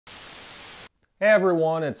Hey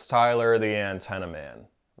everyone, it's Tyler, the Antenna Man.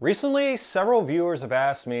 Recently, several viewers have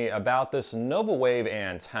asked me about this Novawave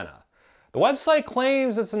antenna. The website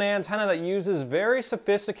claims it's an antenna that uses very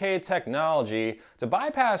sophisticated technology to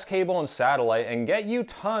bypass cable and satellite and get you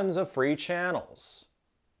tons of free channels.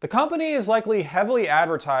 The company is likely heavily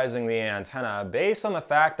advertising the antenna based on the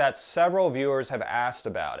fact that several viewers have asked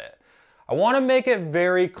about it. I want to make it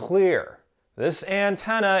very clear. This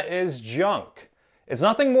antenna is junk. It's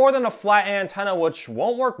nothing more than a flat antenna which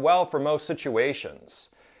won't work well for most situations.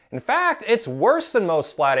 In fact, it's worse than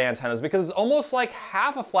most flat antennas because it's almost like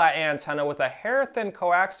half a flat antenna with a hair-thin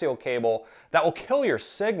coaxial cable that will kill your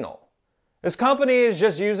signal. This company is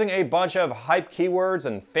just using a bunch of hype keywords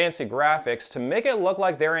and fancy graphics to make it look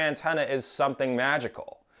like their antenna is something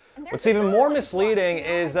magical. What's even more misleading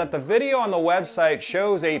is that the video on the website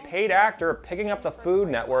shows a paid actor picking up the Food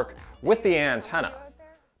Network with the antenna.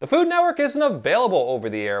 The Food Network isn't available over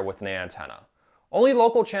the air with an antenna. Only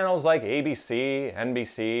local channels like ABC,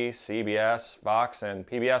 NBC, CBS, Fox, and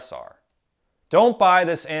PBS are. Don't buy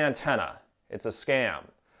this antenna. It's a scam.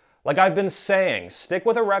 Like I've been saying, stick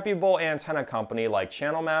with a reputable antenna company like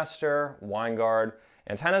Channel Master, Winegard,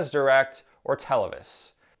 Antennas Direct, or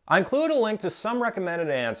Televis. I include a link to some recommended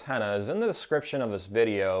antennas in the description of this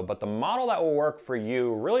video, but the model that will work for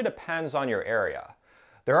you really depends on your area.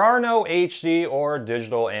 There are no HD or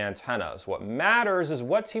digital antennas. What matters is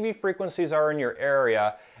what TV frequencies are in your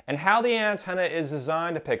area and how the antenna is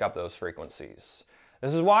designed to pick up those frequencies.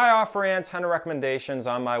 This is why I offer antenna recommendations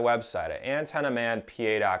on my website at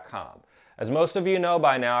antennamanpa.com. As most of you know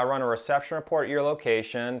by now, I run a reception report at your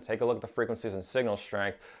location, take a look at the frequencies and signal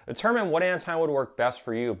strength, determine what antenna would work best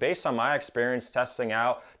for you based on my experience testing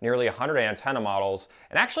out nearly 100 antenna models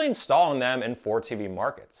and actually installing them in 4 TV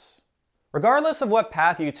markets. Regardless of what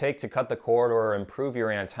path you take to cut the cord or improve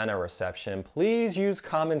your antenna reception, please use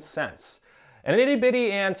common sense. An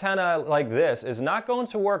itty-bitty antenna like this is not going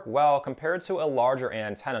to work well compared to a larger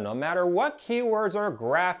antenna, no matter what keywords or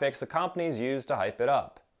graphics the companies use to hype it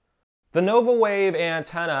up. The Novawave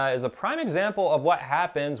antenna is a prime example of what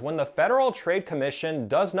happens when the Federal Trade Commission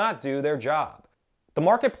does not do their job. The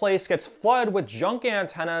marketplace gets flooded with junk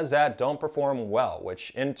antennas that don't perform well,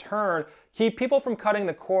 which in turn keep people from cutting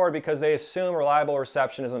the cord because they assume reliable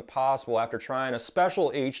reception isn't possible after trying a special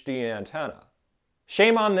HD antenna.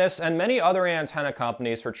 Shame on this and many other antenna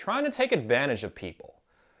companies for trying to take advantage of people.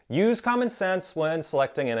 Use common sense when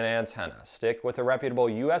selecting an antenna. Stick with a reputable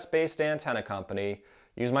US-based antenna company,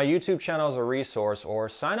 use my YouTube channel as a resource, or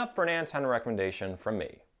sign up for an antenna recommendation from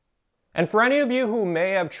me. And for any of you who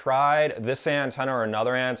may have tried this antenna or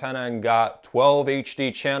another antenna and got 12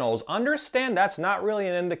 HD channels, understand that's not really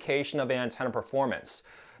an indication of antenna performance.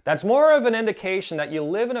 That's more of an indication that you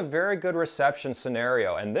live in a very good reception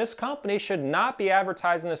scenario, and this company should not be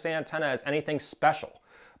advertising this antenna as anything special.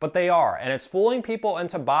 But they are, and it's fooling people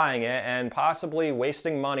into buying it and possibly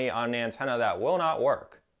wasting money on an antenna that will not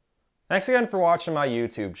work. Thanks again for watching my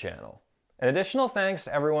YouTube channel. An additional thanks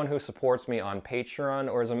to everyone who supports me on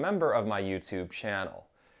Patreon or is a member of my YouTube channel.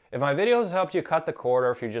 If my videos helped you cut the cord, or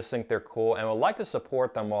if you just think they're cool and would like to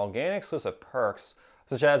support them while gaining exclusive perks,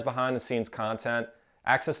 such as behind the scenes content,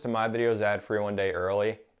 access to my videos ad-free 1 day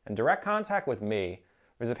early, and direct contact with me,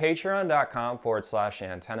 visit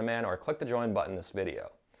patreon.com/antennaman or click the join button in this video.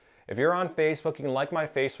 If you're on Facebook, you can like my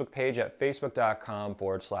Facebook page at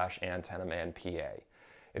facebook.com/antennamanpa.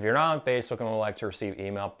 If you're not on Facebook and would like to receive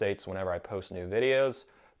email updates whenever I post new videos,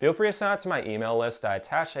 feel free to sign up to my email list. I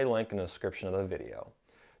attach a link in the description of the video.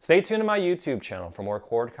 Stay tuned to my YouTube channel for more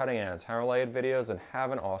cord cutting and antenna related videos, and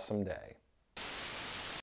have an awesome day.